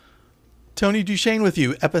Tony Duchesne with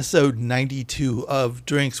you, episode 92 of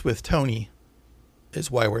Drinks with Tony is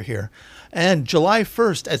why we're here. And July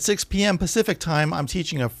 1st at 6 p.m. Pacific time, I'm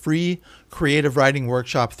teaching a free creative writing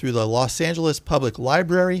workshop through the Los Angeles Public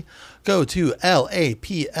Library. Go to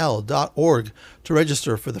lapl.org to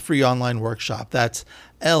register for the free online workshop. That's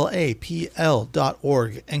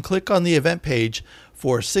lapl.org, and click on the event page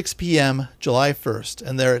for 6 p.m. July 1st.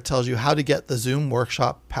 And there it tells you how to get the Zoom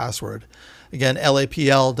workshop password. Again,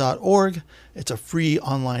 lapl.org. It's a free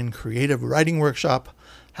online creative writing workshop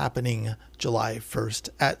happening July 1st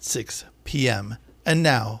at 6 p.m. And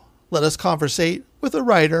now, let us conversate with a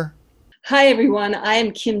writer. Hi, everyone. I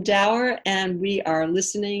am Kim Dower, and we are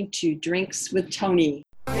listening to Drinks with Tony.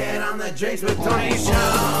 Get on the Drinks with Tony show.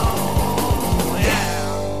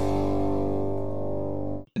 Yeah.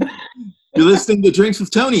 You're listening to Drinks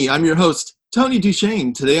with Tony. I'm your host, Tony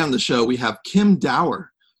Duchesne. Today on the show, we have Kim Dower.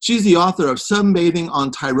 She's the author of Sunbathing on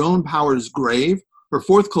Tyrone Power's Grave, her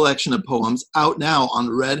fourth collection of poems, out now on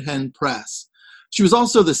Red Hen Press. She was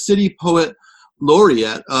also the City Poet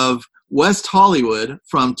Laureate of West Hollywood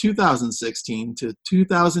from 2016 to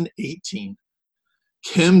 2018.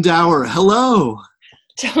 Kim Dower, hello.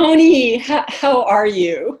 Tony, how are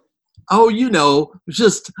you? Oh, you know,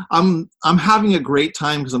 just I'm having a great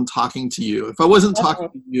time because I'm talking to you. If I wasn't talking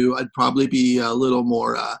to you, I'd probably be a little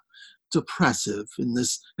more depressive in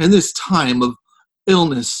this time of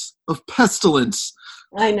illness, of pestilence.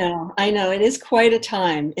 I know. It is quite a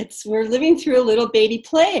time. We're living through a little baby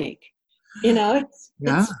plague. It's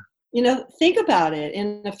think about it.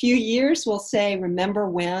 In a few years, we'll say, remember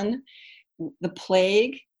when the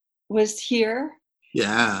plague was here?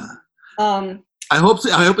 Yeah. I hope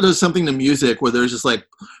it does something to music where there's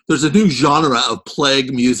a new genre of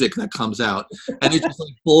plague music that comes out, and it just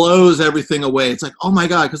blows everything away. It's like, oh my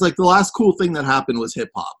God, because the last cool thing that happened was hip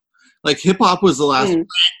hop. Hip hop was the last.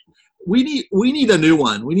 We need a new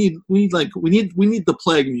one. We need the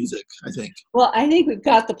plague music, I think. Well, I think we've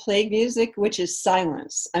got the plague music, which is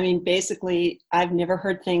silence. I mean, basically, I've never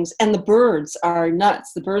heard things, and the birds are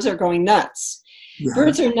nuts. The birds are going nuts. Yeah.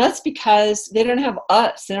 Birds are nuts because they don't have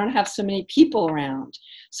us. They don't have so many people around.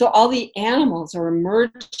 So all the animals are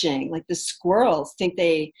emerging. Like the squirrels think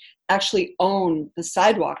they actually own the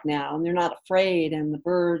sidewalk now, and they're not afraid, and the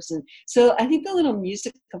birds. And so I think the little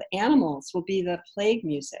music of animals will be the plague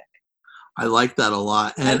music. I like that a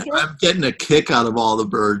lot. And I'm getting a kick out of all the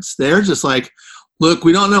birds. They're just like, look,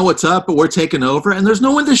 we don't know what's up, but we're taking over, and there's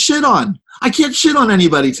no one to shit on. I can't shit on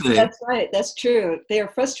anybody today. That's right. That's true. They are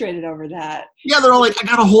frustrated over that. Yeah, they're all like, I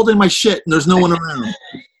got to hold in my shit, and there's no one around.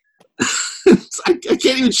 I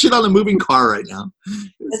can't even shit on a moving car right now.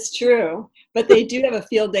 That's true. But they do have a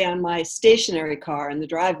field day on my stationary car in the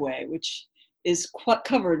driveway, which is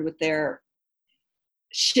covered with their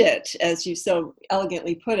shit, as you so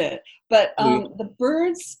elegantly put it. But the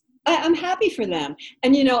birds, I'm happy for them.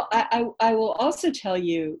 And, I will also tell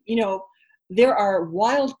you, there are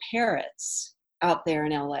wild parrots out there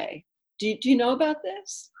in LA. Do you know about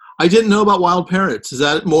this? I didn't know about wild parrots. Is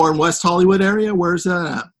that more in West Hollywood area? Where's that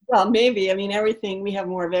at? Well, maybe. I mean, we have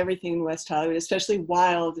more of everything in West Hollywood, especially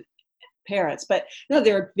wild parrots. But no,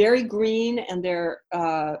 they're very green, and they're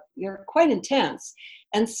quite intense.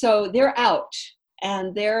 And so they're out,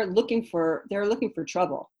 and they're looking for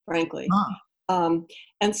trouble, frankly. And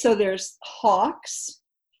so there's hawks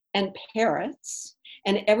and parrots.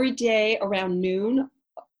 And every day around noon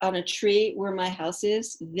on a tree where my house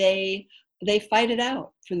is, they fight it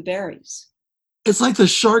out for the berries. It's like the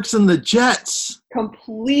Sharks and the Jets.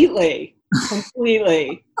 Completely.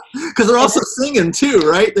 Because they're also singing too,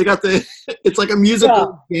 right? They got it's like a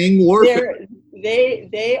musical gang warfare.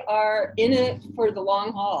 They are in it for the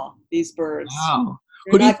long haul, these birds. Wow.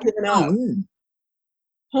 They're not giving up.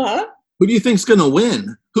 Huh? Who do you think's going to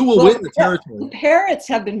win? Who will win the territory? The parrots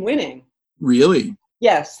have been winning. Really?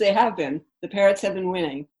 Yes, they have been. The parrots have been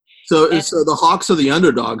winning. So the Hawks are the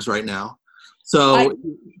underdogs right now. So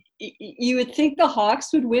you would think the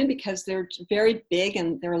Hawks would win because they're very big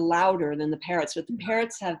and they're louder than the parrots. But the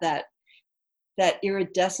parrots have that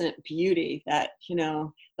iridescent beauty that,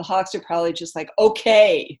 the Hawks are probably just like,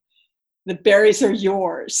 okay, the berries are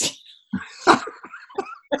yours.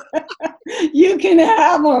 You can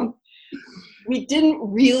have them. We didn't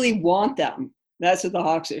really want them. That's what the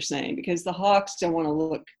Hawks are saying, because the Hawks don't want to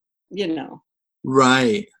look,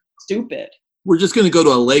 right, stupid. We're just going to go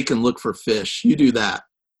to a lake and look for fish. You do that.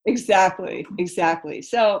 Exactly.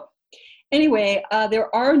 So anyway,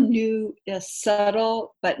 there are new,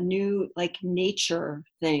 subtle, but new, nature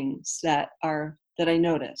things that I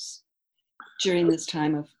notice during this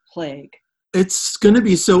time of plague. It's going to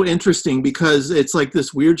be so interesting because it's like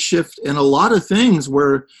this weird shift in a lot of things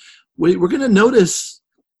where we're going to notice.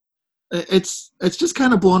 It's just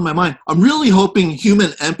kind of blowing my mind. I'm really hoping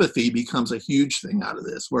human empathy becomes a huge thing out of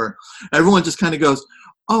this, where everyone just kind of goes,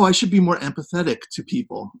 "Oh, I should be more empathetic to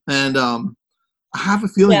people," and I have a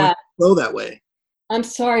feeling we'll go that way. I'm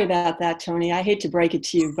sorry about that, Tony. I hate to break it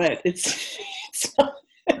to you, but it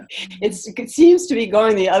seems to be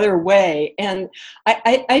going the other way. And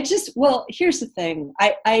I just, well, here's the thing.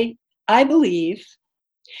 I believe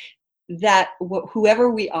that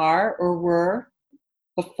whoever we are or were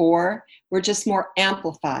before, we're just more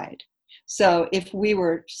amplified. So if we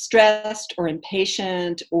were stressed or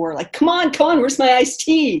impatient or like, come on, where's my iced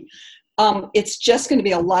tea? It's just going to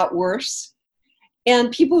be a lot worse.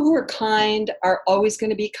 And people who are kind are always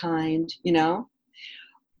going to be kind, you know.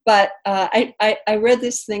 But I read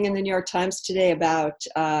this thing in the New York Times today about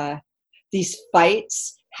these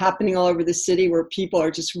fights happening all over the city where people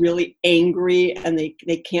are just really angry and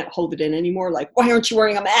they can't hold it in anymore. Like, why aren't you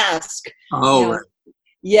wearing a mask? Oh, you know? right.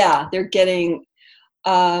 Yeah, they're getting,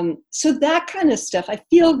 so that kind of stuff, I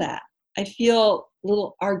feel that. I feel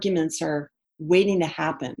little arguments are waiting to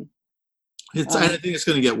happen. I think it's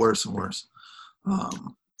going to get worse and worse.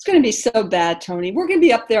 It's going to be so bad, Tony. We're going to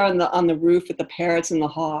be up there on the roof with the parrots and the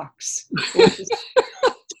hawks.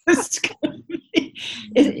 It's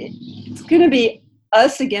going to be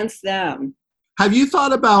us against them. Have you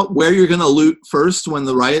thought about where you're going to loot first when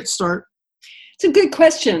the riots start? It's a good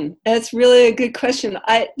question. That's really a good question.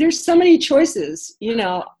 There's so many choices, you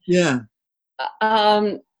know. Yeah.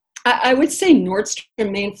 I would say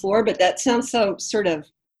Nordstrom main floor, but that sounds so sort of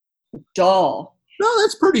dull. No,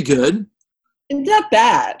 that's pretty good. It's not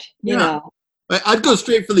bad, you know. I'd go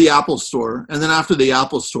straight for the Apple store, and then after the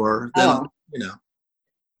Apple store, then, you know.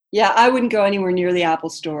 Yeah, I wouldn't go anywhere near the Apple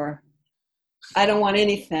store. I don't want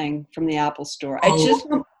anything from the Apple store. I just,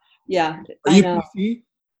 yeah. Are you PC?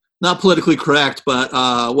 Not politically correct, but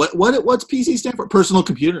what's PC stand for? Personal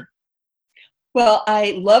computer. Well,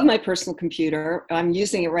 I love my personal computer. I'm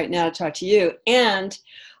using it right now to talk to you. And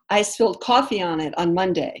I spilled coffee on it on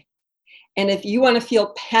Monday. And if you want to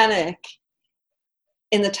feel panic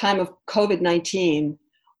in the time of COVID-19,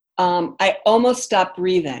 I almost stopped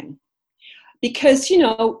breathing. Because, you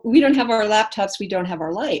know, we don't have our laptops, we don't have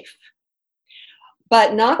our life.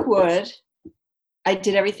 But knock wood, I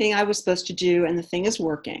did everything I was supposed to do, and the thing is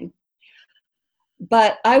working.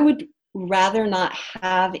 But I would rather not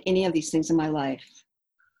have any of these things in my life.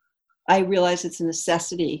 I realize it's a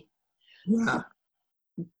necessity. Yeah.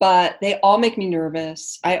 But they all make me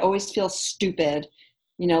nervous. I always feel stupid.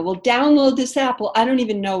 You know, well, download this app. Well, I don't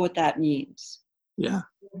even know what that means. Yeah.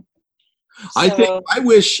 So, I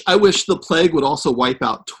wish the plague would also wipe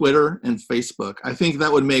out Twitter and Facebook. I think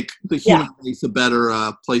that would make the human race a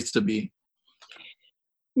better place to be.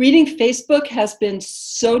 Reading Facebook has been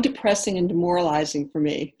so depressing and demoralizing for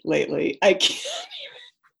me lately. I can't,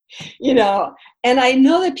 you know, and I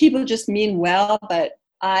know that people just mean well, but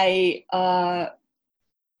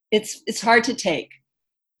it's hard to take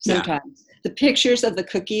sometimes. Yeah. The pictures of the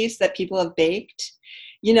cookies that people have baked,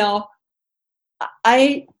 you know,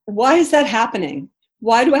 why is that happening?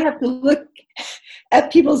 Why do I have to look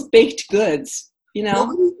at people's baked goods? You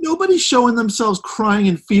know, nobody's showing themselves crying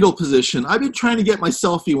in fetal position. I've been trying to get my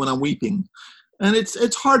selfie when I'm weeping, and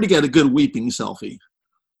it's hard to get a good weeping selfie.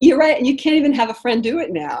 You're right, and you can't even have a friend do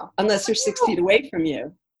it now unless they're 6 feet away from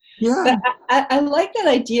you. Yeah, but I like that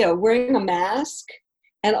idea, wearing a mask,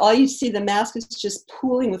 and all you see, the mask is just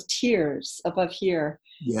pooling with tears above here.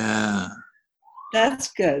 Yeah,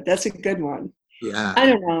 that's good. That's a good one. Yeah, I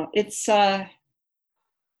don't know. It's I've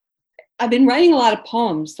been writing a lot of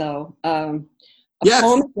poems though. Yes.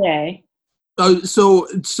 Poem a day. So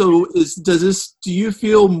do you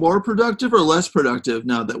feel more productive or less productive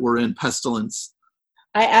now that we're in pestilence?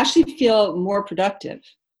 I actually feel more productive.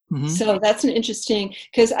 Mm-hmm. So that's an interesting,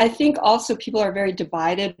 because I think also people are very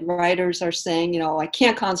divided. Writers are saying, you know, I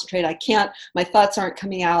can't concentrate. My thoughts aren't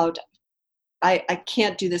coming out. I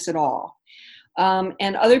can't do this at all.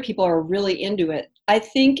 And other people are really into it. I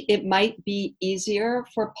think it might be easier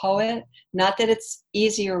for a poet, not that it's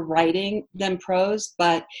easier writing than prose,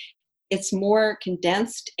 but it's more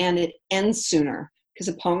condensed and it ends sooner because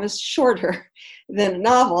a poem is shorter than a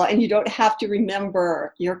novel and you don't have to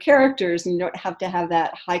remember your characters and you don't have to have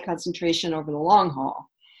that high concentration over the long haul.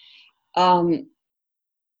 A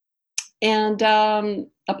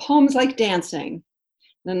poem's like dancing.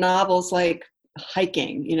 The novel's like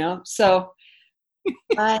hiking, you know? So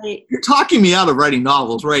you're talking me out of writing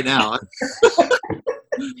novels right now.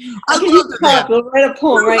 We'll write a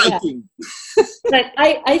poem right now. But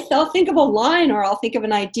I'll think of a line or I'll think of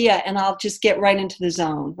an idea and I'll just get right into the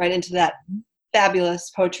zone, right into that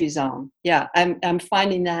fabulous poetry zone. Yeah, I'm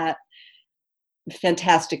finding that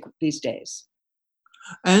fantastic these days.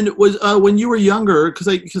 And was when you were younger, because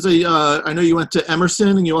I know you went to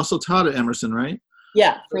Emerson and you also taught at Emerson, right?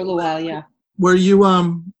 Yeah, for a little while, yeah. Were you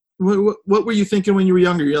what were you thinking when you were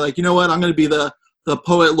younger? You're like, you know what, I'm going to be the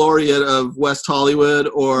poet laureate of West Hollywood,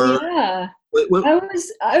 or Yeah. what?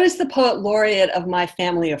 I was the poet laureate of my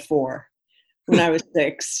family of 4 when I was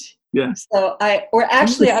 6. Yeah. So I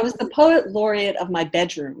was the poet laureate of my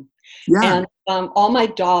bedroom. Yeah. And all my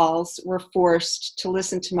dolls were forced to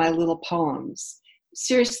listen to my little poems.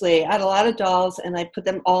 Seriously, I had a lot of dolls, and I put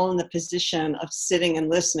them all in the position of sitting and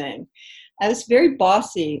listening. I was a very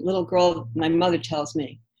bossy little girl, my mother tells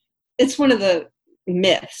me. It's one of the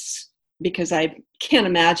myths, because I can't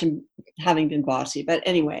imagine having been bossy. But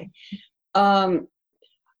anyway,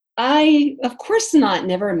 I, of course not,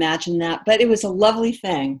 never imagined that, but it was a lovely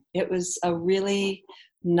thing. It was a really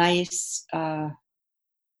nice,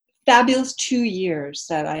 fabulous 2 years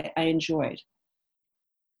that I enjoyed.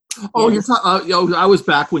 Oh, Yes. I was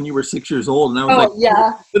back when you were 6 years old, and I was like,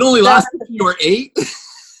 Yeah. it only lasted until you were 8.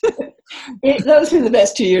 Those were the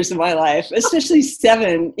best 2 years of my life, especially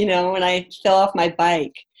 7, when I fell off my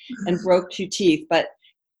bike and broke 2 teeth. But,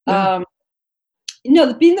 being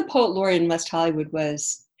the poet laureate in West Hollywood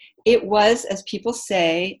was, as people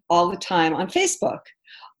say all the time on Facebook,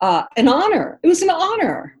 an honor. It was an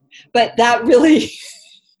honor, but that really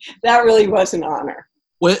was an honor.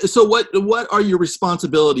 So what are your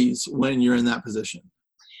responsibilities when you're in that position?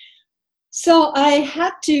 So I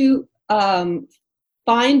had to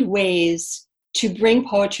find ways to bring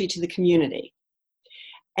poetry to the community.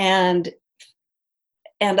 And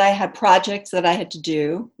I had projects that I had to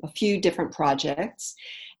do, a few different projects.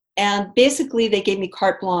 And basically they gave me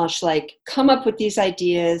carte blanche, like, come up with these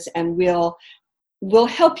ideas and we'll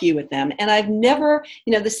help you with them. And I've never,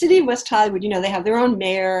 the city of West Hollywood, they have their own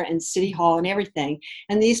mayor and city hall and everything.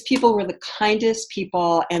 And these people were the kindest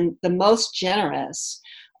people and the most generous.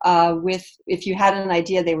 If you had an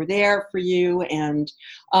idea, they were there for you. And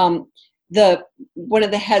one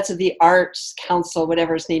of the heads of the Arts Council,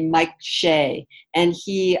 whatever his name, Mike Shea, and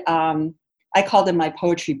he, I called him my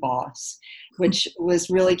poetry boss, which was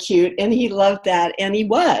really cute. And he loved that. And he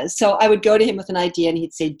was. So I would go to him with an idea and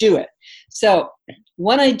he'd say, do it. So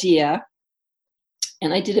one idea,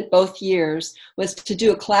 and I did it both years, was to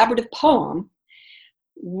do a collaborative poem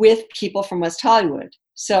with people from West Hollywood.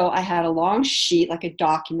 So I had a long sheet, like a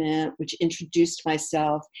document, which introduced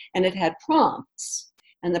myself, and it had prompts.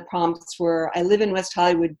 And the prompts were, I live in West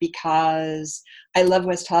Hollywood because, I love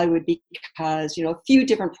West Hollywood because, a few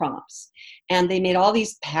different prompts. And they made all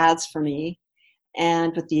these pads for me,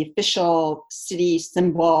 and with the official city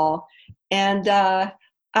symbol. And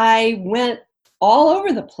I went all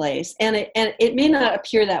over the place. And it may not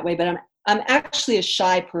appear that way, but I'm actually a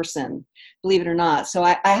shy person, believe it or not. So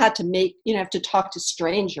I had to have to talk to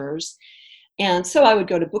strangers. And so I would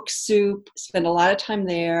go to Book Soup, spend a lot of time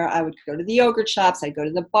there. I would go to the yogurt shops. I'd go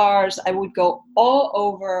to the bars. I would go all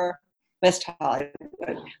over West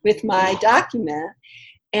Hollywood with my document.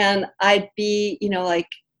 And I'd be, like,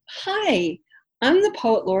 hi, I'm the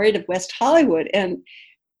poet laureate of West Hollywood. And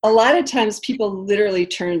a lot of times people literally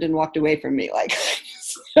turned and walked away from me. Like,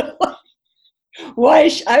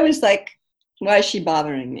 I was like, why is she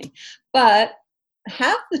bothering me? But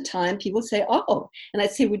half the time people say, oh, and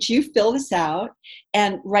I'd say, would you fill this out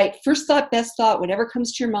and write first thought, best thought, whatever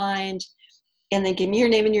comes to your mind, and then give me your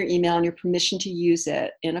name and your email and your permission to use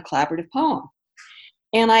it in a collaborative poem.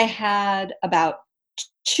 And I had about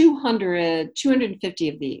 250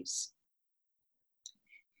 of these.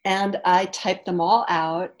 And I typed them all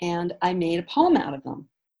out and I made a poem out of them.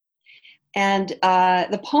 And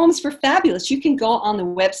the poems were fabulous. You can go on the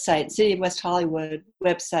website, City of West Hollywood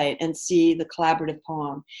website, and see the collaborative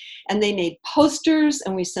poem. And they made posters,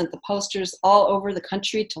 and we sent the posters all over the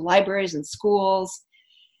country to libraries and schools.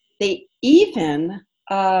 They even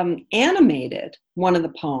animated one of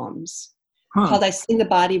the poems called I Sing the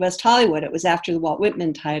Body West Hollywood. It was after the Walt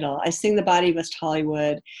Whitman title, I Sing the Body West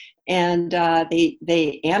Hollywood. And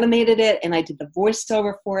they animated it, and I did the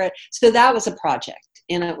voiceover for it. So that was a project.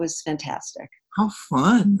 And it was fantastic. How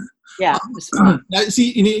fun. Yeah, it was fun.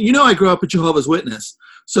 See, I grew up a Jehovah's Witness.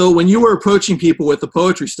 So when you were approaching people with the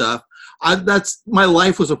poetry stuff, my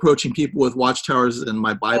life was approaching people with watchtowers and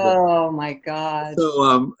my Bible. Oh my God.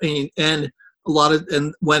 So, and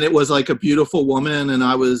when it was like a beautiful woman and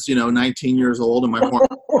I was, 19 years old and my hormones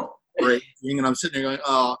were breaking, and I'm sitting there going,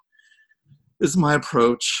 oh, this is my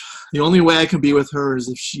approach. The only way I can be with her is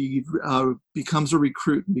if she becomes a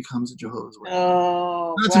recruit and becomes a Jehovah's Witness.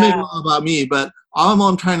 Oh, Not to make it all about me, but all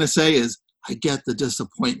I'm trying to say is I get the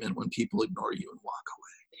disappointment when people ignore you and walk away.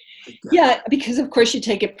 Yeah, because of course you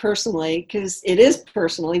take it personally, because it is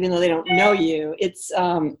personal, even though they don't know you. It's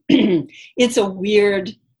it's a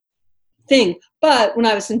weird thing. But when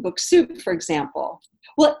I was in Book Soup, for example,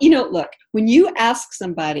 well, look, when you ask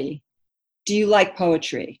somebody, do you like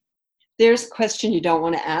poetry? There's a question you don't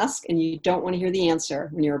want to ask, and you don't want to hear the answer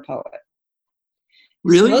when you're a poet.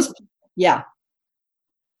 Really? Yeah.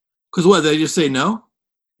 Because what, they just say no?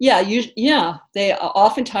 Yeah, they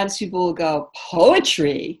oftentimes people will go,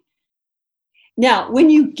 poetry? Now, when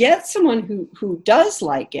you get someone who does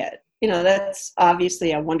like it, that's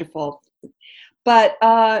obviously a wonderful, but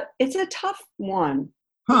it's a tough one.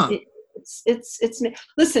 Huh. It's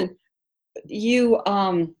listen,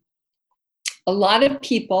 a lot of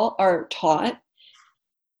people are taught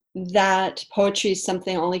that poetry is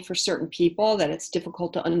something only for certain people, that it's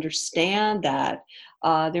difficult to understand, that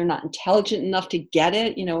they're not intelligent enough to get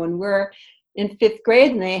it. When we're in 5th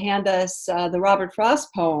grade and they hand us the Robert Frost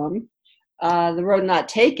poem, The Road Not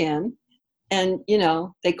Taken, and,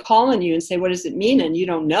 they call on you and say, what does it mean? And you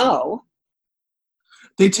don't know.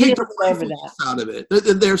 They take the playfulness out of it.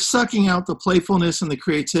 They're sucking out the playfulness and the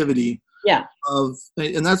creativity. Yeah.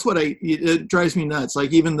 And that's what it drives me nuts.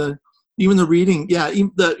 Like even the reading,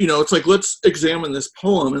 it's like, let's examine this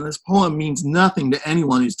poem, and this poem means nothing to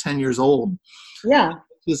anyone who's 10 years old. Yeah.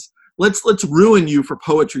 Just let's ruin you for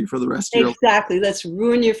poetry for the rest of your life. Exactly. Let's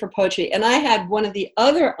ruin you for poetry. And I had one of the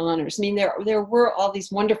other honors. I mean, there were all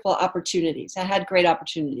these wonderful opportunities. I had great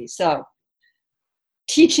opportunities. So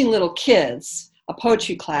teaching little kids a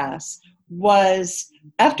poetry class was,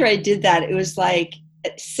 after I did that, it was like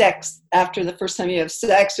sex after the first time you have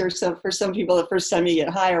sex, or for some people the first time you get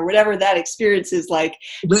high, or whatever that experience is like.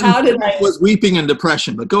 How did I was weeping in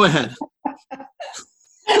depression, but go ahead.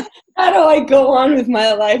 How do I go on with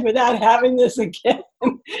my life without having this again?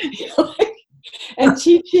 And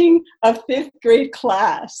teaching a 5th grade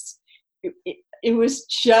class, it was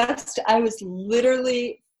just, I was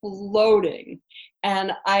literally floating.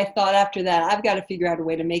 And I thought after that, I've got to figure out a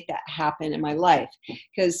way to make that happen in my life.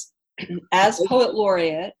 Because as poet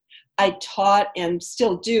laureate, I taught, and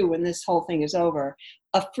still do when this whole thing is over,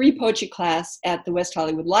 a free poetry class at the West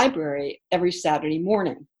Hollywood Library every Saturday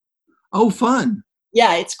morning. Oh, fun.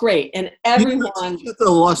 Yeah, it's great. And everyone... at the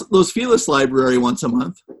Los Feliz Library once a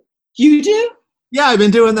month. You do? Yeah, I've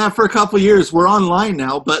been doing that for a couple of years. We're online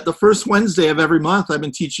now, but the first Wednesday of every month, I've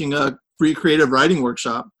been teaching a free creative writing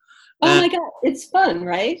workshop. Oh my God, it's fun,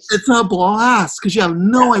 right? It's a blast because you have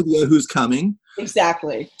no idea who's coming.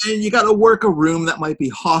 Exactly. And you got to work a room that might be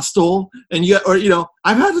hostile. And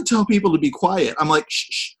I've had to tell people to be quiet. I'm like,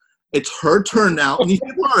 shh, it's her turn now. And these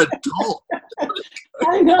people are adults.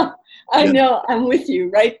 I know. I'm with you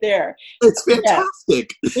right there. It's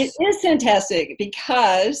fantastic. Yeah. It is fantastic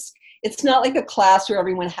because it's not like a class where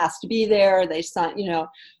everyone has to be there. They sign,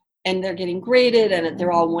 and they're getting graded and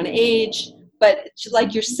they're all one age. But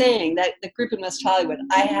like you're saying, that the group in West Hollywood,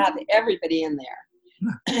 I have everybody in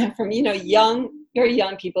there, from young, very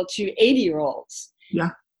young people to 80-year-olds.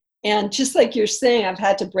 Yeah. And just like you're saying, I've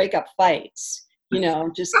had to break up fights.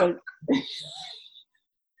 Just go.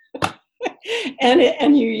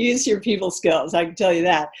 and you use your people skills, I can tell you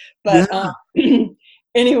that. But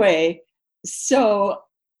anyway, so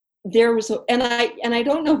there was, and I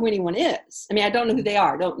don't know who anyone is. I mean, I don't know who they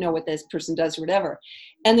are. I don't know what this person does or whatever.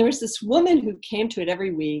 And there was this woman who came to it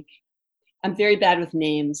every week. I'm very bad with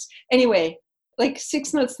names. Anyway, like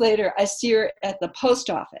 6 months later, I see her at the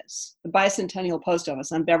post office, the Bicentennial Post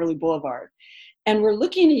Office on Beverly Boulevard. And we're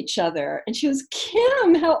looking at each other, and she goes,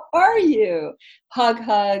 "Kim, how are you?" Hug.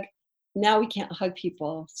 Now we can't hug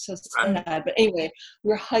people. So sad. But anyway,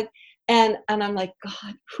 we're hugged. And I'm like,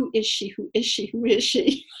 God, who is she? Who is she? Who is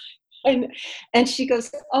she? And she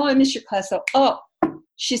goes, "Oh, I miss your class." So,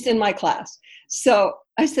 she's in my class. So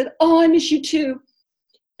I said, "Oh, I miss you too."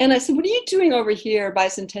 And I said, "What are you doing over here,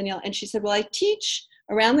 Bicentennial?" And she said, "Well, I teach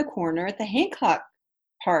around the corner at the Hancock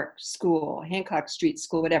Park School, Hancock Street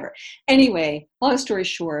School, whatever." Anyway, long story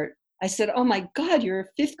short, I said, "Oh my God, you're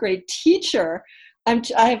a 5th grade teacher."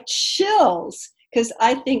 I have chills because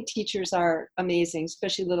I think teachers are amazing,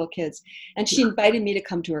 especially little kids. And she invited me to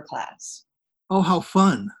come to her class. Oh, how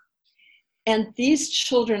fun. And these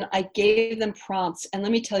children, I gave them prompts. And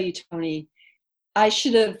let me tell you, Tony, I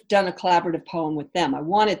should have done a collaborative poem with them. I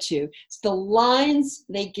wanted to. The lines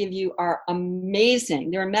they give you are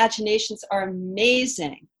amazing. Their imaginations are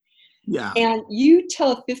amazing. Yeah. And you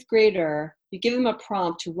tell a 5th grader, you give them a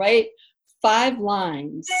prompt to write 5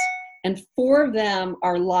 lines, and 4 of them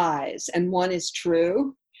are lies and 1 is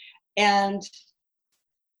true. And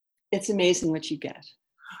it's amazing what you get.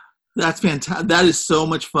 That's fantastic. That is so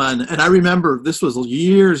much fun. And I remember this was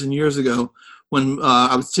years and years ago when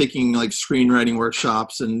I was taking like screenwriting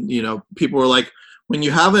workshops, and people were like, when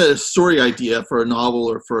you have a story idea for a novel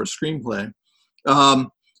or for a screenplay,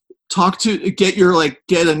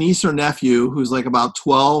 get a niece or nephew who's like about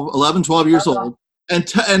 12 years old,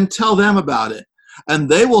 and tell them about it, and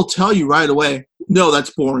they will tell you right away, no,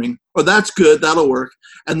 that's boring, or that's good, that'll work.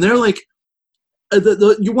 And they're like,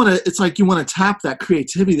 you want to tap that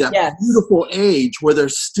creativity, that Yes. beautiful age where they're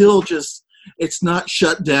still just, it's not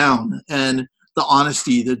shut down, and the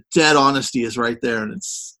honesty, the dead honesty is right there, and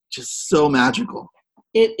it's just so magical.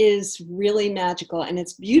 It is really magical, and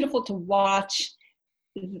it's beautiful to watch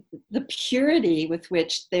the purity with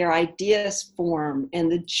which their ideas form,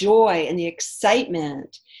 and the joy and the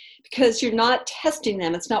excitement, because you're not testing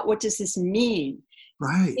them. It's not, what does this mean?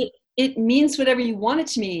 Right. It means whatever you want it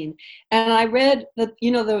to mean. And I read the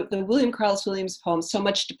William Carlos Williams poem, So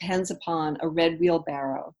Much Depends Upon a Red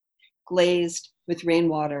Wheelbarrow Glazed with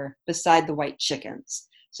Rainwater Beside the White Chickens.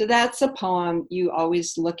 So that's a poem you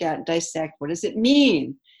always look at and dissect. What does it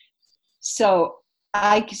mean? So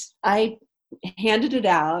I handed it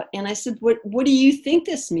out, and I said, what do you think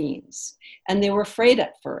this means? And they were afraid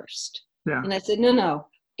at first. Yeah. And I said, no,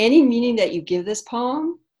 any meaning that you give this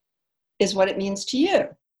poem is what it means to you.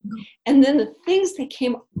 And then the things they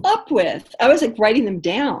came up with, I was like writing them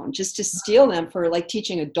down just to steal them for like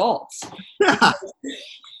teaching adults.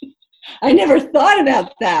 I never thought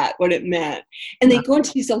about that, what it meant. And they go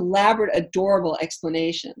into these elaborate, adorable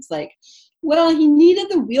explanations like, well, he needed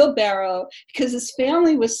the wheelbarrow because his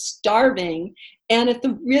family was starving. And if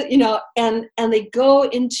the real, and they go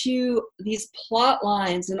into these plot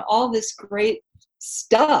lines and all this great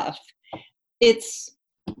stuff.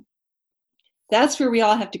 That's where we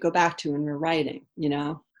all have to go back to when we're writing,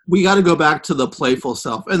 We got to go back to the playful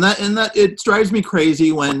self. And that it drives me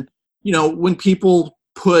crazy when people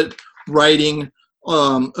put writing,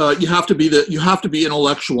 you have to be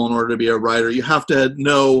intellectual in order to be a writer. You have to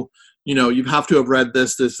know, you have to have read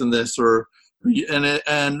this, and this, and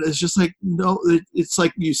it's just like, no, it's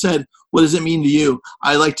like you said, what does it mean to you?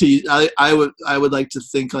 I would like to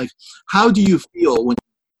think like, how do you feel when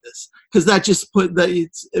this? Because that just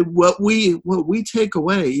it's what we take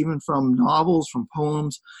away, even from novels, from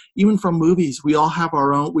poems, even from movies. We all have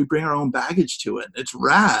we bring our own baggage to it. It's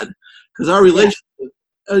rad because our relationship,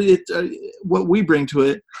 what we bring to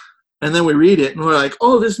it, and then we read it and we're like,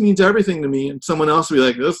 oh, this means everything to me, and someone else will be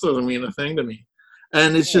like, this doesn't mean a thing to me,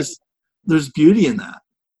 and it's just, there's beauty in that.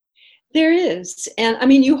 There is. And I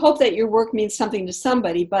mean, you hope that your work means something to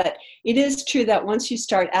somebody, but it is true that once you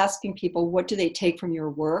start asking people, what do they take from your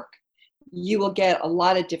work, you will get a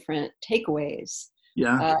lot of different takeaways.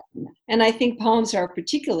 Yeah. And I think poems are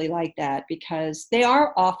particularly like that because they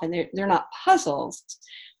are often, they're not puzzles,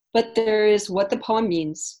 but there is what the poem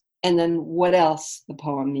means and then what else the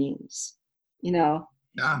poem means, Yeah.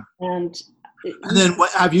 And then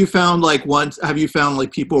what have you found like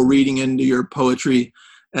people reading into your poetry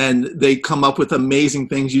and they come up with amazing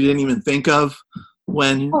things you didn't even think of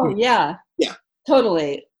when? Oh yeah. Yeah.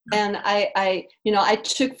 Totally. And I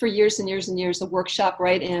took for years and years and years a workshop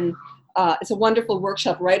right in, it's a wonderful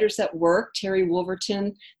workshop, Writers at Work. Terry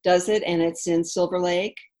Wolverton does it, and it's in Silver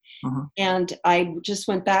Lake. Uh-huh. And I just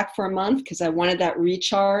went back for a month because I wanted that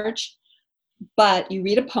recharge. But you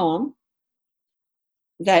read a poem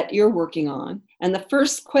that you're working on, and the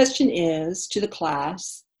first question is to the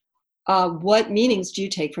class, what meanings do you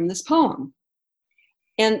take from this poem?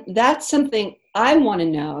 And that's something I want to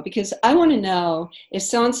know, because I want to know if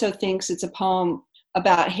so-and-so thinks it's a poem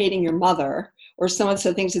about hating your mother, or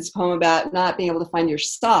so-and-so thinks it's a poem about not being able to find your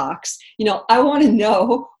socks. I want to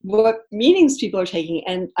know what meanings people are taking,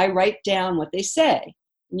 and I write down what they say.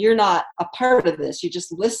 You're not a part of this. You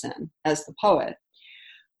just listen as the poet.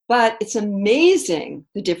 But it's amazing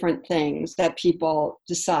the different things that people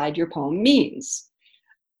decide your poem means.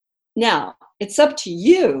 Now, it's up to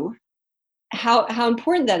you how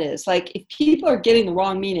important that is. Like, if people are getting the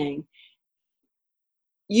wrong meaning,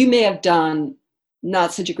 you may have done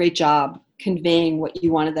not such a great job conveying what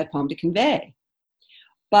you wanted that poem to convey.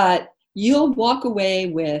 But you'll walk away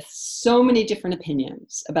with so many different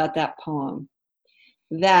opinions about that poem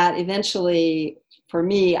that eventually, for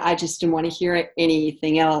me, I just didn't want to hear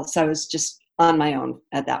anything else. I was just on my own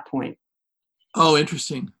at that point. Oh,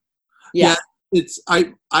 interesting. Yeah.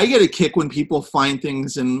 I get a kick when people find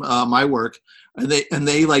things in my work and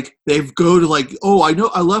they go to like, oh,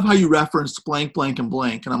 I love how you referenced blank, blank, and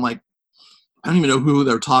blank. And I'm like, I don't even know who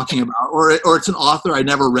they're talking about, or it's an author I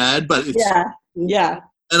never read, but it's, yeah.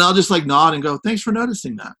 And I'll just like nod and go, thanks for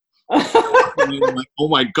noticing that. And I'm like, oh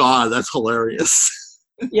my God, that's hilarious.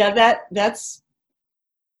 Yeah, that's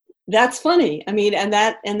That's funny. I mean, and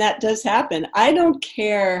that does happen. I don't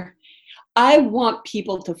care. I want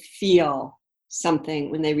people to feel something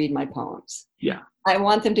when they read my poems. Yeah. I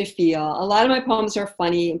want them to feel. A lot of my poems are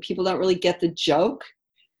funny and people don't really get the joke,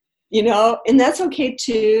 you know, and that's okay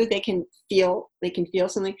too. They can feel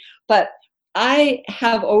something. But I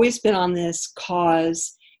have always been on this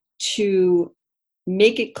cause to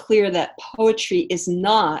make it clear that poetry is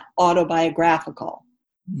not autobiographical,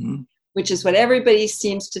 Mm-hmm. which is what everybody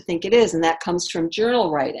seems to think it is. And that comes from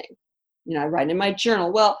journal writing. You know, I write in my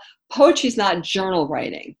journal. Well, poetry is not journal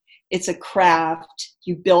writing. It's a craft.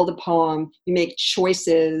 You build a poem, you make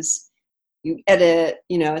choices, you edit,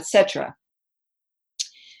 you know, etc.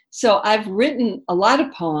 So I've written a lot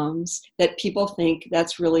of poems that people think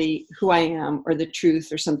that's really who I am or the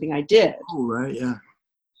truth or something I did. Oh, right, yeah.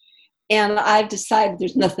 And I've decided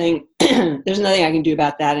there's nothing I can do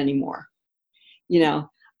about that anymore. You know,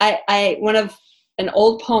 an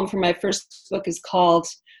old poem from my first book is called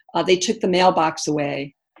They Took the Mailbox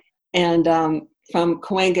Away, and from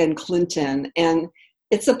Cahuenga and Clinton. And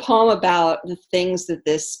it's a poem about the things that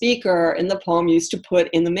this speaker in the poem used to put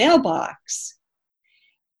in the mailbox.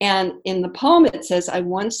 And in the poem it says, I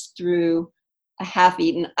once threw a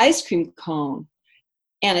half-eaten ice cream cone.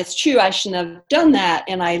 And it's true, I shouldn't have done that.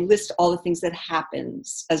 And I list all the things that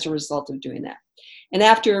happens as a result of doing that. And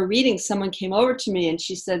after a reading, someone came over to me and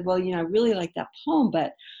she said, well, you know, I really like that poem,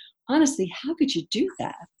 but honestly, how could you do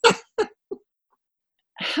that?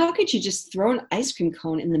 How could you just throw an ice cream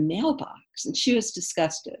cone in the mailbox? And she was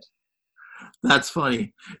disgusted. That's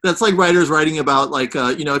funny. That's like writers writing about, like,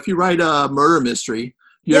 you know, if you write a murder mystery,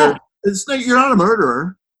 you're not a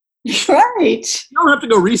murderer. Right. You don't have to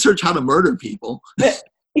go research how to murder people.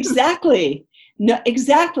 Exactly. No,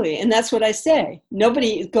 exactly. And that's what I say.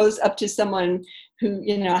 Nobody goes up to someone who,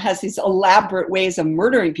 you know, has these elaborate ways of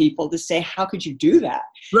murdering people to say, how could you do that?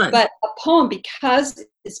 Right. But a poem, because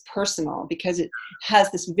it's personal, because it has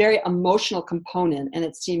this very emotional component and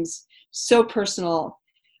it seems so personal,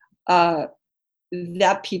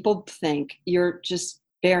 that people think you're just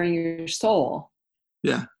bearing your soul.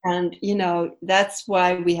 Yeah. And, you know, that's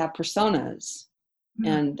why we have personas,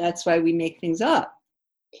 and that's why we make things up.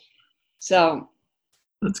 So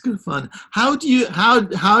that's good fun. How do you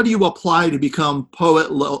apply to become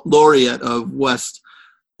poet laureate of West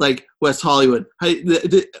Hollywood? How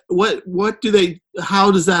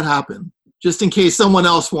does that happen? Just in case someone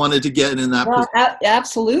else wanted to get in that position.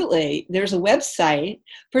 Absolutely. There's a website.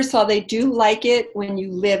 First of all, they do like it when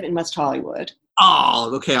you live in West Hollywood.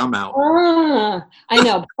 Oh, okay, I'm out. I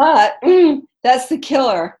know, but that's the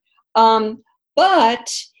killer.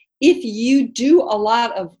 But if you do a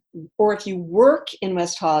lot of, or if you work in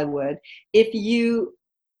West Hollywood, if you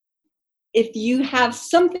have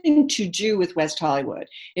something to do with West Hollywood,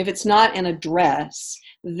 if it's not an address,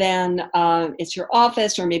 then it's your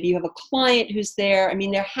office, or maybe you have a client who's there. I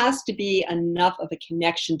mean, there has to be enough of a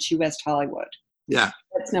connection to West Hollywood. Yeah.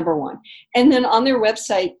 That's number one. And then on their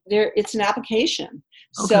website, it's an application.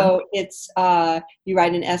 Okay. So it's, you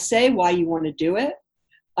write an essay, why you want to do it.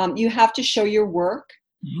 You have to show your work.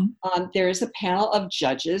 Mm-hmm. There is a panel of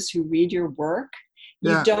judges who read your work.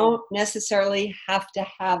 Yeah. You don't necessarily have to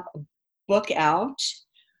have a book out.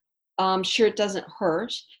 Sure, it doesn't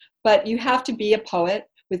hurt, but you have to be a poet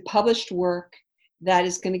with published work that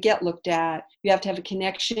is going to get looked at. You have to have a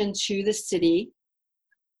connection to the city,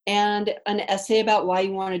 and an essay about why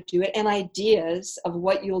you want to do it, and ideas of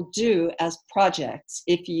what you'll do as projects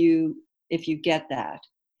if you get that.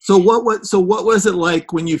 So what was it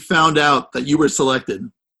like when you found out that you were selected?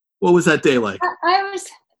 What was that day like? I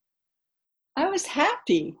was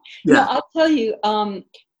happy. Yeah. You know, I'll tell you,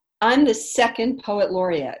 I'm the second poet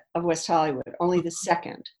laureate of West Hollywood, only the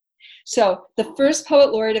second. So the first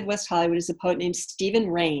poet laureate of West Hollywood is a poet named Stephen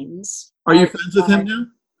Rains. Are you friends with him now?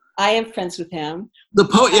 I am friends with him. The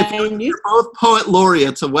poet, you're both poet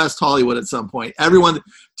laureates of West Hollywood at some point. Everyone,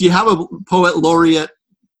 do you have a poet laureate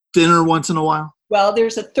dinner once in a while? Well,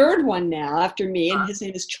 there's a third one now after me, and his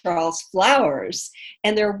name is Charles Flowers.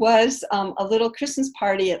 And there was a little Christmas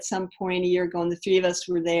party at some point a year ago, and the three of us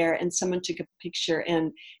were there, and someone took a picture,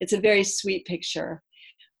 and it's a very sweet picture.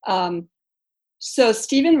 So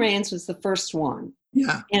Stephen Rains was the first one.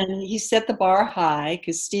 Yeah. And he set the bar high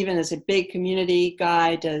because Stephen is a big community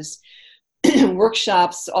guy, does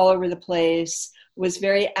workshops all over the place, was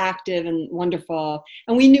very active and wonderful.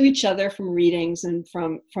 And we knew each other from readings and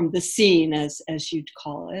from the scene, as you'd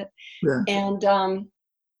call it. Yeah. And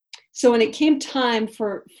so when it came time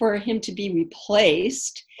for him to be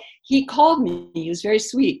replaced, he called me. He was very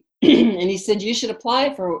sweet. And he said, you should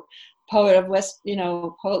apply for poet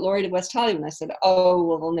laureate of West Hollywood. And I said, oh,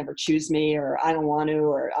 well, they'll never choose me, or I don't want to,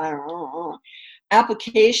 or I don't know.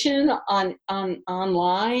 Application on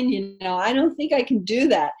online, I don't think I can do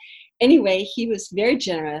that. Anyway, he was very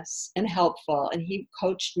generous and helpful, and he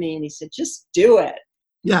coached me, and he said, just do it.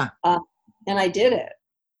 Yeah. And I did it.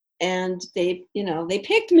 And they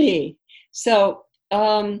picked me. So,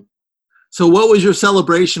 so what was your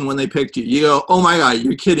celebration when they picked you? You go, oh my God,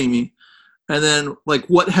 you're kidding me. And then, like,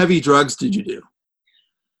 what heavy drugs did you do?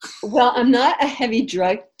 Well, I'm not a heavy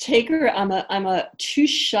drug taker. I'm a 2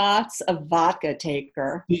 shots of vodka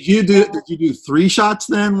taker. Did you do 3 shots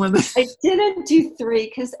then? I didn't do 3,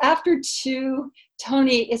 because after 2,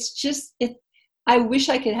 Tony, I wish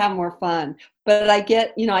I could have more fun, but I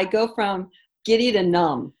go from giddy to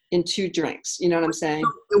numb in 2 drinks. You know what I'm saying?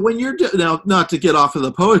 When you're now, not to get off of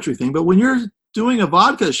the poetry thing, but when you're doing a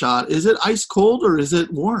vodka shot, is it ice cold or is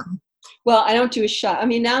it warm? Well, I don't do a shot. I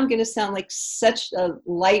mean, now I'm going to sound like such a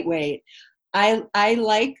lightweight. I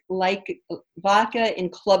like vodka in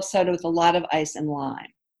club soda with a lot of ice and lime.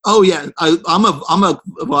 Oh yeah, I'm a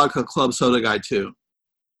vodka club soda guy too.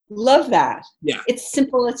 Love that. Yeah, it's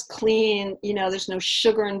simple, it's clean. There's no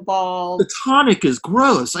sugar involved. The tonic is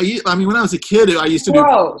gross. I mean, when I was a kid, I used to do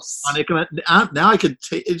tonic. Now I could.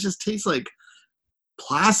 It just tastes like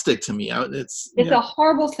plastic to me. It's a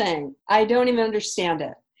horrible thing. I don't even understand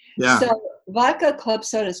it. Yeah. So vodka club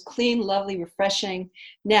soda is clean, lovely, refreshing.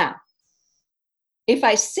 Now, if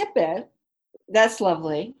I sip it, that's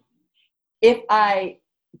lovely. If I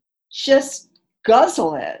just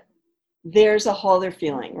guzzle it, there's a whole other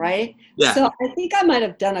feeling, right? Yeah. So I think I might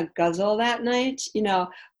have done a guzzle that night,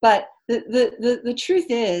 but the truth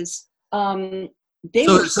is,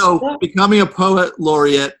 so becoming a poet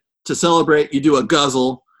laureate, to celebrate, you do a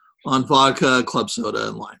guzzle on vodka, club soda,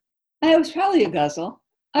 and lime. It was probably a guzzle.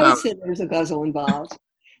 I would say there was a guzzle involved.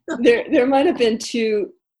 There might have been 2,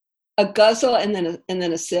 a guzzle and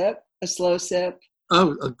then a sip, a slow sip.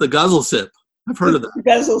 Oh, the guzzle sip. I've heard of that.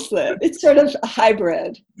 Guzzle sip. It's sort of a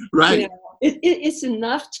hybrid. Right. It's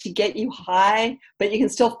enough to get you high, but you can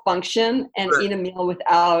still function and eat a meal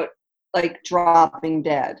without like dropping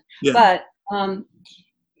dead. Yeah. But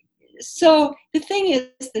so the thing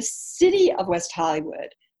is, the city of West Hollywood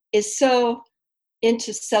is so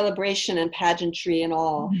into celebration and pageantry and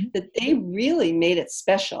all, that they really made it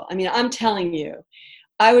special. I mean, I'm telling you,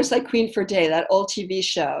 I was like Queen for a Day, that old TV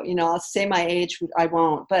show. I'll say my age, I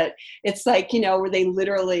won't, but it's like, where they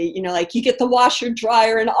literally, like you get the washer,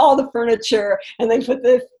 dryer, and all the furniture, and they put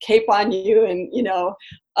the cape on you, and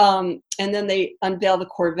and then they unveil the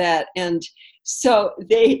Corvette, and so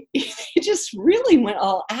they just really went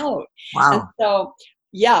all out. Wow. And so,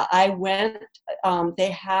 yeah, I went.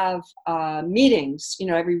 They have meetings,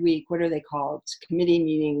 every week. What are they called? Committee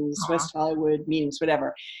meetings, West Hollywood meetings,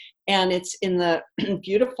 whatever. And it's in the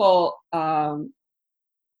beautiful, in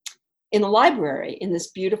the library, in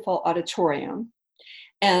this beautiful auditorium.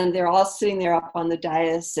 And they're all sitting there up on the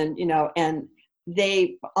dais, and and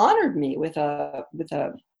they honored me with a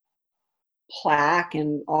plaque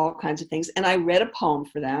and all kinds of things. And I read a poem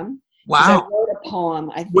for them. Wow. I wrote a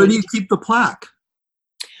poem. I think. Where do you keep the plaque?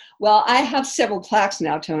 Well, I have several plaques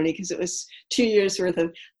now, Tony, because it was 2 years worth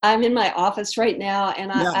of. I'm in my office right now,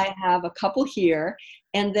 and I have a couple here.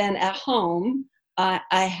 And then at home, I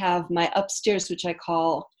have my upstairs, which I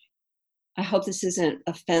call, I hope this isn't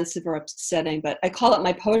offensive or upsetting, but I call it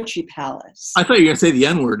my poetry palace. I thought you were going to say the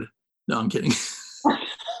N-word. No, I'm kidding. Where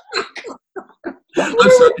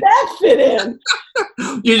would that fit in?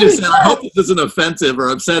 You just said, I hope this isn't offensive or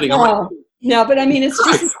upsetting. No, but I mean, it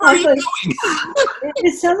sounds like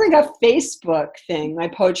a Facebook thing, my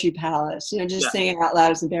poetry palace, just saying it out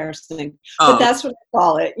loud is embarrassing. But that's what I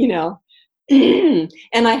call it,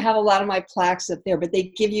 And I have a lot of my plaques up there, but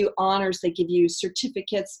they give you honors, they give you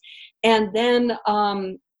certificates. And then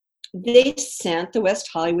they sent the West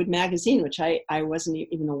Hollywood magazine, which I wasn't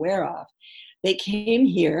even aware of. They came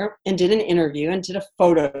here and did an interview and did a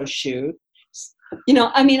photo shoot.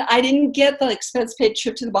 I mean, I didn't get the expense paid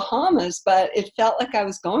trip to the Bahamas, but it felt like I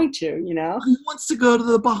was going to, Who wants to go to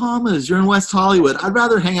the Bahamas? You're in West Hollywood. I'd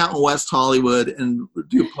rather hang out in West Hollywood and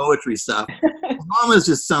do poetry stuff. Bahamas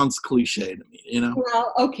just sounds cliche to me,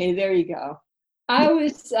 Well, okay, there you go. I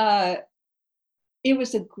was, it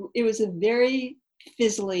was a very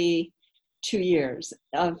fizzly 2 years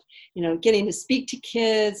of, getting to speak to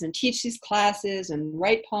kids and teach these classes and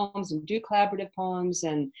write poems and do collaborative poems.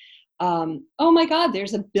 And oh my God,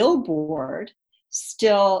 there's a billboard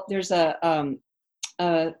still. There's a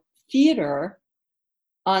theater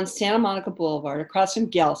on Santa Monica Boulevard across from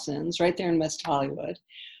Gelson's, right there in West Hollywood,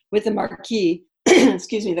 with the marquee,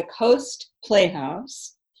 excuse me, the Coast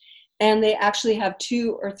Playhouse. And they actually have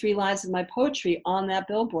 2 or 3 lines of my poetry on that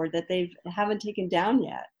billboard that they haven't taken down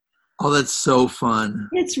yet. Oh, that's so fun.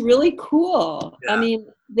 It's really cool. Yeah. I mean,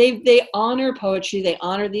 they honor poetry, they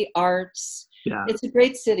honor the arts. Yeah. It's a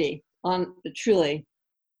great city, truly.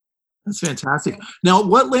 That's fantastic. Now,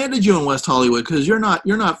 what landed you in West Hollywood? Because you're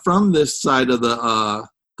not from this side of the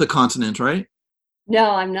continent, right?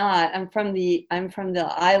 No, I'm not. I'm from the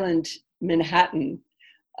island, Manhattan.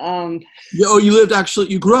 You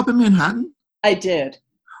grew up in Manhattan? I did.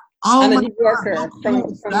 Oh, I'm a my New Yorker God, from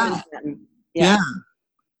that? Manhattan. Yeah.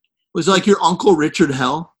 Was it like your Uncle Richard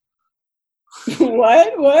Hell?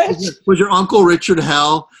 What? Was your Uncle Richard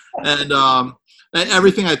Hell? And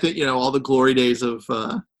everything, I think, all the glory days of,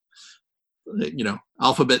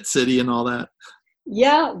 Alphabet City and all that.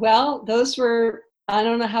 Yeah, well, those were, I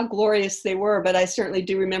don't know how glorious they were, but I certainly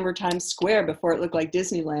do remember Times Square before it looked like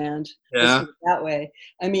Disneyland. Yeah. That way.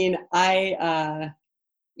 I mean, The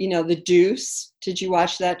Deuce, did you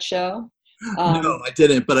watch that show? No, I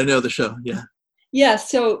didn't, but I know the show. Yeah. Yeah,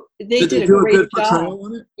 so they did a do great good job. portrayal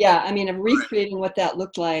on it? Yeah, I mean, of recreating what that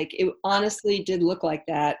looked like. It honestly did look like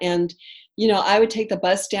that. And, I would take the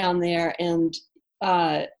bus down there and,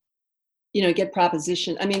 get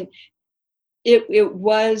proposition. I mean, it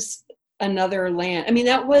was another land. I mean,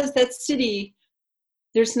 that city,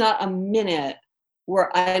 there's not a minute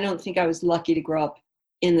where I don't think I was lucky to grow up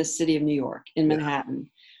in the city of New York, in Manhattan.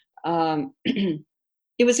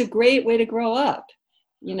 It was a great way to grow up.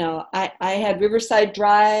 I had Riverside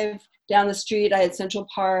Drive down the street. I had Central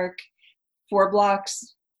Park, 4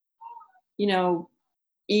 blocks,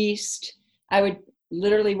 east. I would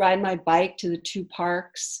literally ride my bike to the 2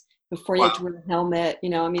 parks before you had to wear a helmet.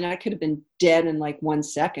 I could have been dead in like 1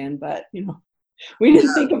 second, but, we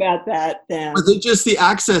didn't think about that then. Was it just the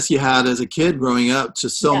access you had as a kid growing up to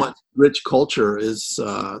so much rich culture is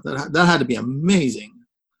that had to be amazing.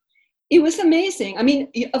 It was amazing. I mean,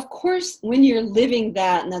 of course, when you're living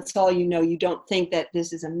that and that's all you don't think that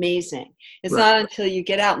this is amazing. It's not until you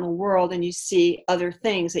get out in the world and you see other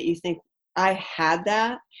things that you think, I had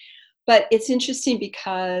that. But it's interesting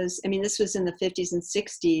because, this was in the 50s and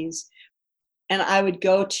 60s, and I would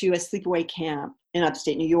go to a sleepaway camp in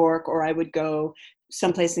upstate New York, or I would go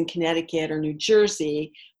someplace in Connecticut or New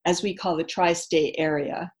Jersey, as we call the tri-state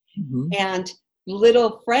area. Mm-hmm. And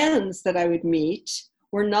little friends that I would meet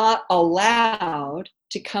were not allowed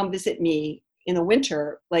to come visit me in the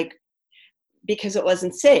winter, because it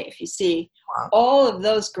wasn't safe. You see, all of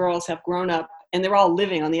those girls have grown up and they're all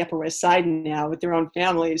living on the Upper West Side now with their own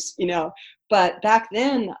families, But back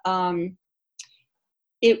then,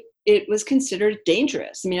 it was considered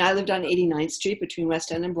dangerous. I lived on 89th Street between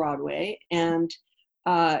West End and Broadway, and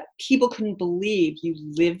people couldn't believe you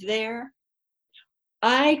lived there.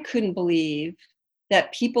 I couldn't believe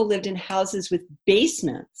that people lived in houses with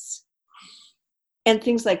basements and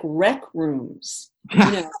things like rec rooms.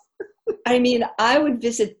 I would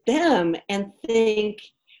visit them and think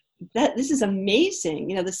that this is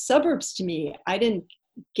amazing. The suburbs, to me, I didn't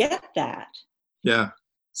get that. Yeah.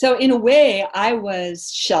 So in a way, I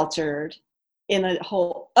was sheltered in a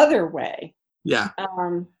whole other way. Yeah.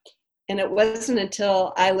 And it wasn't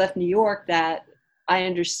until I left New York that I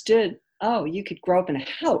understood, you could grow up in a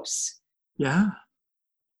house. Yeah.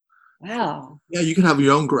 Wow. Yeah, you can have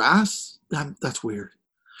your own grass. That's weird.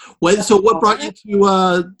 So what brought you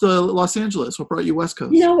to Los Angeles? What brought you West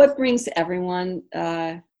Coast? What brings everyone,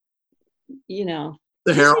 the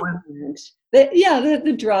heroin?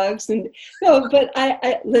 The drugs. But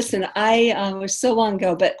I listen, I was so long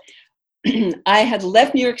ago, but I had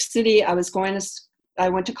left New York City. I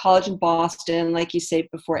went to college in Boston, like you say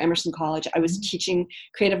before, Emerson College. I was teaching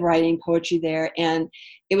creative writing, poetry there, and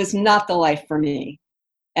it was not the life for me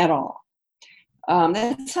at all.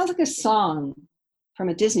 That sounds like a song from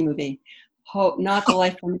a Disney movie. Not the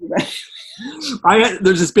life for me.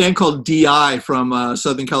 There's this band called DI from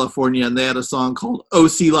Southern California, and they had a song called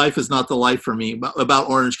OC Life is Not the Life for Me, about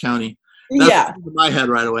Orange County. That's in my head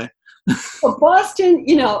right away. Well, Boston,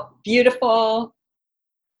 beautiful,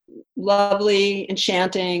 lovely,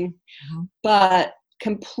 enchanting, but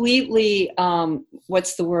completely,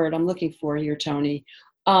 what's the word I'm looking for here, Tony?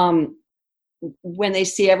 When they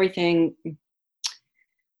see everything,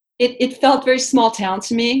 it felt very small town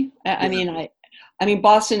to me. I mean,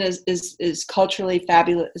 Boston is culturally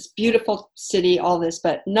fabulous, beautiful city, all this,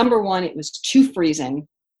 but number one, it was too freezing.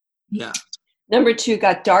 Yeah. Number two,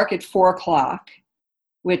 got dark at 4:00,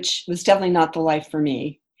 which was definitely not the life for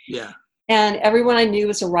me. Yeah. And everyone I knew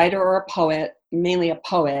was a writer or a poet, mainly a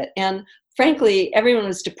poet. And frankly, everyone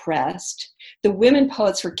was depressed. The women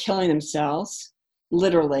poets were killing themselves,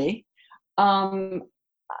 literally.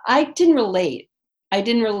 I didn't relate. I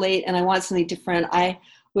didn't relate, and I wanted something different. I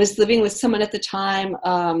was living with someone at the time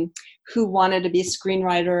who wanted to be a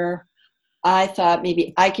screenwriter. I thought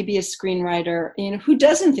maybe I could be a screenwriter. You know, who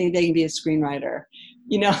doesn't think they can be a screenwriter?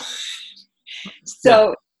 You know,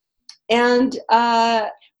 so, and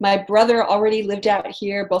my brother already lived out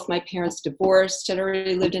here. Both my parents divorced, had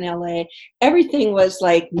already lived in LA. Everything was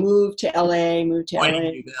like, move to LA, move to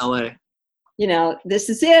LA. You know, this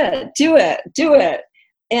is it. Do it.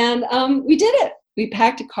 And we did it. We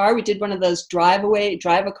packed a car. We did one of those drive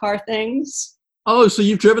a car things. Oh, so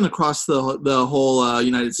you've driven across the whole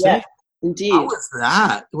United States? Yeah, indeed. How was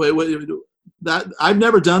that? Wait, that I've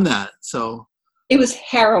never done that. So it was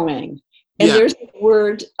harrowing. And there's a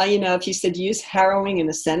word, you know, if you said use harrowing in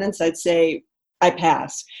a sentence, I'd say I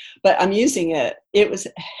pass. But I'm using it. It was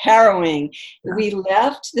harrowing. Yeah. We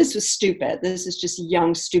left. This was stupid. This is just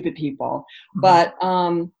young, stupid people. Mm-hmm. But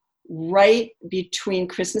right between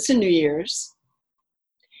Christmas and New Year's,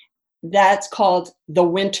 that's called the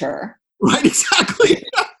winter. Right, exactly.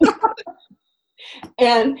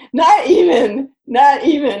 And not even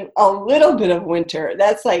a little bit of winter.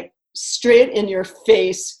 That's like straight in your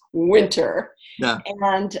face winter. Yeah.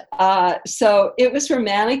 And so it was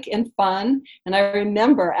romantic and fun. And I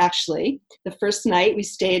remember actually the first night we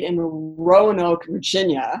stayed in Roanoke,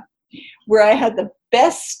 Virginia, where I had the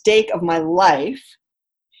best steak of my life.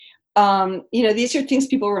 You know, these are things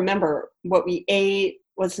people remember, what we ate,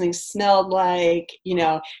 what something smelled like, you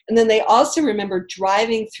know. And then they also remember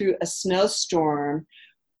driving through a snowstorm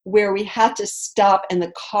where we had to stop and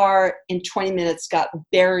the car in 20 minutes got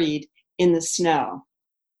buried in the snow.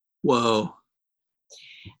 Whoa.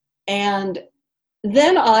 And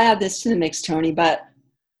then I'll add this to the mix, Tony, but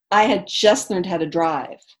I had just learned how to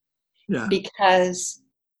drive. Yeah. Because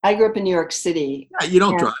I grew up in New York City. Yeah, you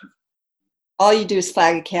don't drive. All you do is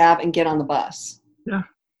flag a cab and get on the bus. Yeah.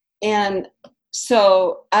 And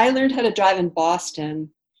so I learned how to drive in Boston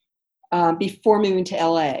before moving to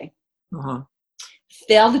LA. Uh-huh.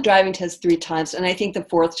 Failed the driving test 3 times. And I think the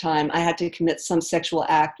 4th time I had to commit some sexual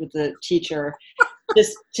act with the teacher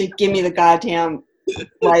just to give me the goddamn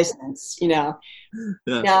license, you know.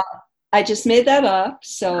 Yeah. Now, I just made that up.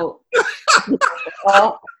 So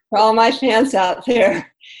for all my fans out there,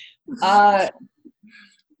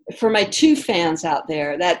 for my 2 fans out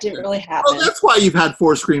there, that didn't really happen. Well, that's why you've had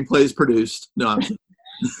 4 screenplays produced. No, I'm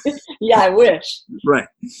yeah, I wish. Right.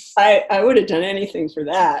 I would have done anything for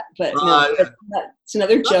that, but no, it's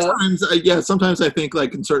another joke. Sometimes I think,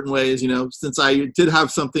 like, in certain ways, you know, since I did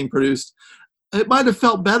have something produced, it might have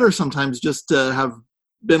felt better sometimes just to have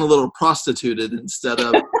been a little prostituted instead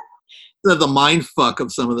of the mind fuck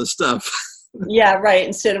of some of the stuff. Yeah, right.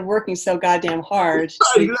 Instead of working so goddamn hard.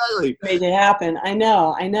 Right, exactly. Made it happen. I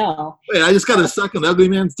know. Wait, I just got to suck an ugly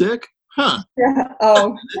man's dick? Huh. Yeah.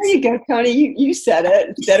 Oh, there you go, Tony. You said it.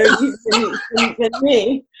 It's better than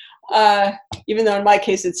me. Even though in my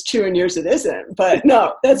case it's true and yours it isn't. But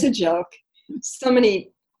no, that's a joke. So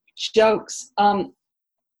many jokes.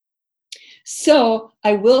 So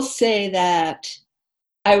I will say that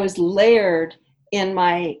I was layered in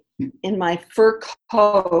my fur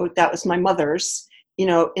coat. That was my mother's, you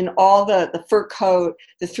know, in all the fur coat,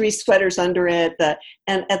 the 3 sweaters under it,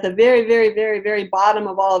 and at the very, very, very, very bottom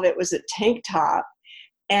of all of it was a tank top.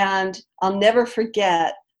 And I'll never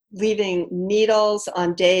forget leaving Needles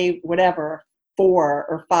on day, whatever, 4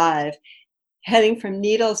 or 5, heading from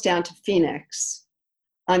Needles down to Phoenix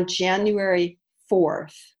on January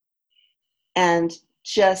 4th, and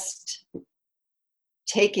just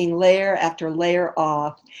taking layer after layer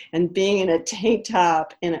off and being in a tank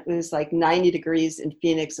top, and it was like 90 degrees in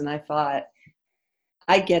Phoenix, and I thought,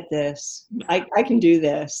 I get this. I can do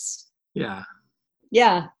this. Yeah.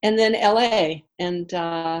 Yeah. And then LA, and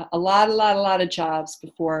a lot of jobs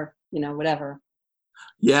before, you know, whatever.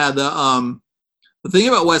 Yeah. The thing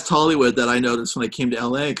about West Hollywood that I noticed when I came to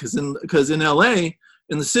LA, because in LA,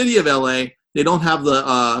 in the city of LA, they don't have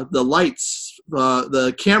the lights,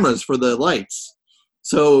 the cameras for the lights.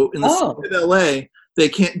 So in the city of LA, they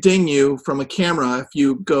can't ding you from a camera if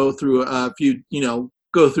you go through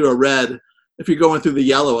go through a red, if you're going through the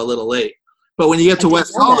yellow a little late. But when you get to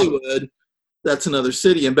West Hollywood, that's another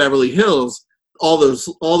city, in Beverly Hills, all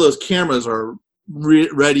those cameras are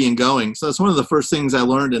ready and going. So that's one of the first things I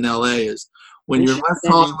learned in LA is when you're in West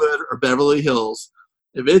Hollywood or Beverly Hills,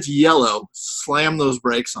 if it's yellow, slam those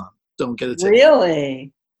brakes on. Don't get a ticket.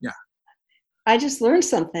 Really? Yeah. I just learned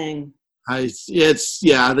something. I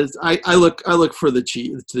look for the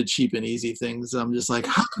cheap and easy things. I'm just like,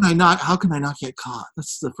 how can I not get caught?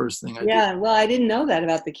 That's the first thing I do. Yeah, well, I didn't know that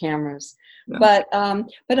about the cameras. Yeah. But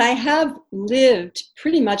I have lived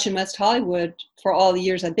pretty much in West Hollywood for all the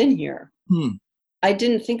years I've been here. I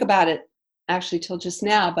didn't think about it actually till just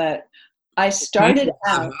now, but I started That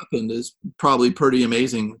out happened is probably pretty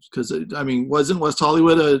amazing because I mean, wasn't West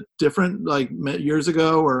Hollywood a different like years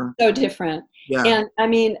ago or so different. yeah, And I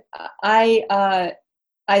mean, I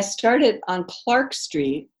started on Clark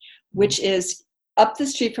Street, which is up the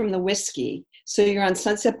street from the Whiskey. So you're on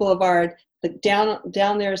Sunset Boulevard.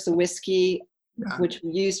 Down there is the Whiskey, yeah, which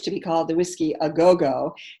used to be called the Whiskey A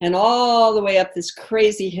Go-Go, and all the way up this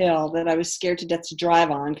crazy hill that I was scared to death to drive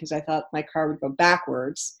on because I thought my car would go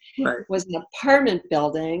backwards. right. Was an apartment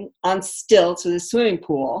building on stilts with a swimming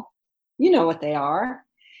pool. You know what they are.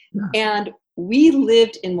 Yeah. And we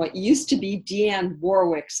lived in what used to be Dionne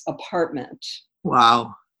Warwick's apartment.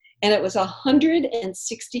 Wow. And it was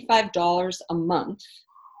 $165 a month.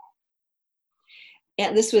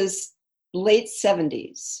 And this was late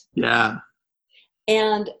 70s. Yeah.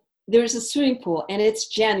 And there's a swimming pool, and it's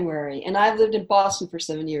January. And I've lived in Boston for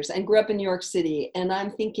 7 years and grew up in New York City. And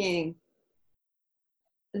I'm thinking,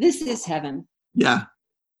 this is heaven. Yeah.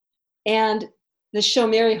 And the show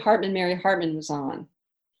Mary Hartman was on.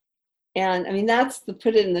 And I mean, that's the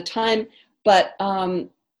put it in the time, but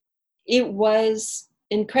it was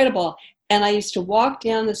incredible. And I used to walk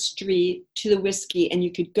down the street to the Whiskey, and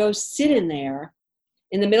you could go sit in there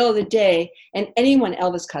in the middle of the day, and anyone,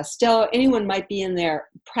 Elvis Costello, anyone might be in there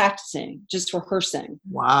practicing, just rehearsing.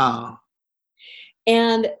 Wow.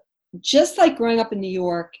 And just like growing up in New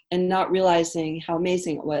York and not realizing how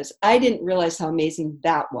amazing it was, I didn't realize how amazing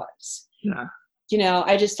that was. Yeah. You know,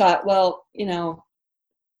 I just thought, well, you know,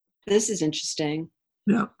 this is interesting.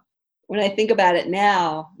 Yeah. When I think about it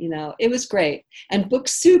now, you know, it was great. And Book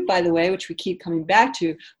Soup, by the way, which we keep coming back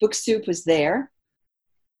to, Book Soup was there.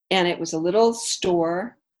 And it was a little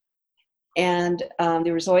store. And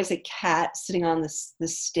there was always a cat sitting on the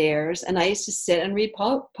stairs. And I used to sit and read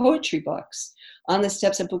poetry books on the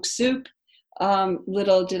steps of Book Soup.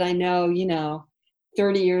 Little did I know, you know,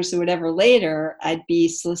 30 years or whatever later, I'd be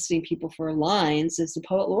soliciting people for lines as the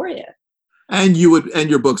poet laureate. And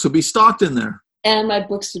your books would be stocked in there. And my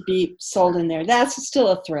books would be sold in there. That's still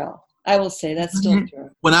a thrill. I will say that's still a thrill.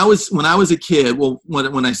 When I was a kid, well,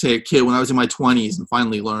 when I say a kid, when I was in my 20s and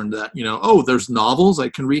finally learned that, you know, oh, there's novels. I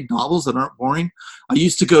can read novels that aren't boring. I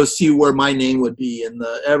used to go see where my name would be in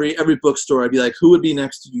every bookstore. I'd be like, who would be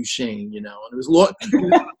next to Duchesne, you know? And it was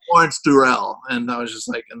Lawrence Durrell. And I was just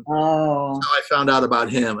like, and Oh. so I found out about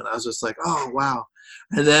him, and I was just like, oh, wow.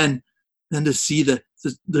 And then to see to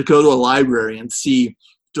go to a library and see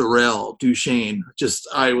Durrell, Duchesne, it just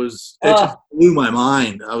blew my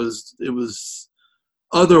mind. It was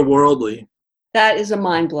otherworldly. That is a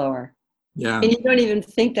mind blower. Yeah. And you don't even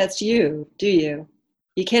think that's you, do you?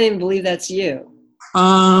 You can't even believe that's you.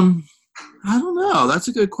 I don't know. That's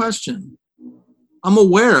a good question. I'm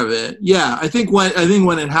aware of it. Yeah. I think when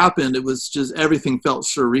it happened, it was just everything felt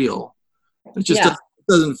surreal. It just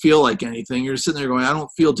doesn't feel like anything. You're sitting there going, I don't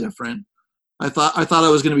feel different. I thought I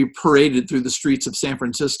was going to be paraded through the streets of San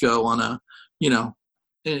Francisco on a, you know,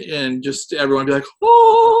 and just everyone would be like,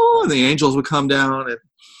 oh, and the angels would come down. And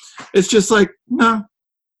it's just like, no.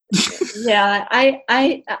 Yeah,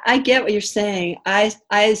 I get what you're saying.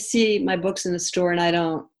 I see my books in the store, and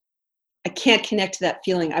I can't connect to that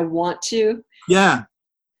feeling. I want to. Yeah.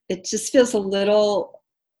 It just feels a little,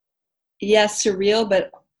 surreal,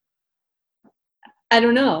 but I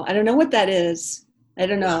don't know. I don't know what that is. I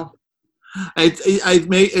don't know. I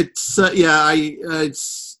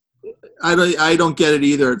don't get it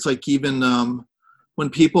either. It's like even when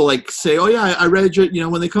people like say, oh yeah, I read your, you know,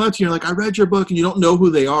 when they come up to you, you're like, I read your book, and you don't know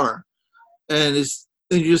who they are. And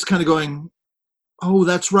then you're just kind of going, oh,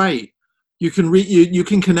 that's right. You can you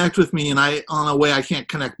can connect with me, and on a way I can't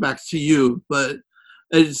connect back to you, but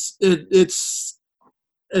it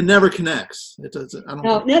never connects. It doesn't. I don't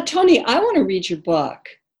know. Now, Tony, I want to read your book.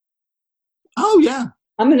 Oh yeah.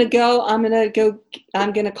 I'm going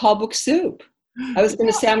to call Book Soup. I was going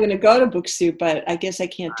to say I'm going to go to Book Soup, but I guess I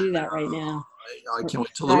can't do that right now. I can't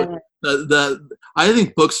wait till I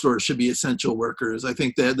think bookstores should be essential workers. I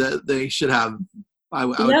think that they should have. I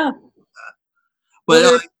would do that.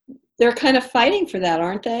 But they're kind of fighting for that,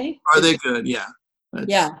 aren't they? Are they good? Yeah.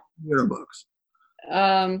 Your books.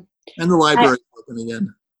 And the library open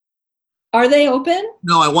again. Are they open?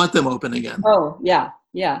 No, I want them open again. Oh, yeah.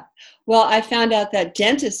 Yeah. Well, I found out that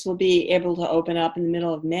dentists will be able to open up in the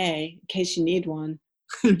middle of May in case you need one.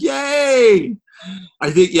 Yay!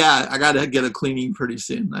 I think, I got to get a cleaning pretty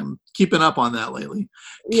soon. I'm keeping up on that lately.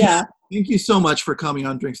 Yeah. Thank you so much for coming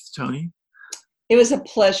on Drinks with Tony. It was a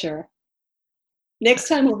pleasure. Next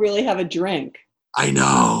time we'll really have a drink. I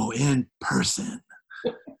know, in person.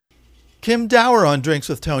 Kim Dower on Drinks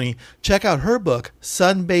with Tony. Check out her book,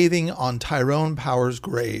 Sunbathing on Tyrone Power's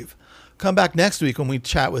Grave. Come back next week when we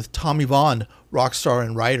chat with Tommy Vaughn, rock star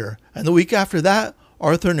and writer. And the week after that,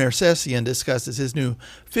 Arthur Nersessian discusses his new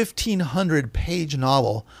 1,500-page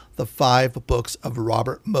novel, The 5 Books of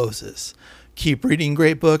Robert Moses. Keep reading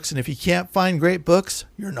great books, and if you can't find great books,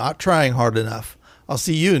 you're not trying hard enough. I'll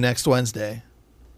see you next Wednesday.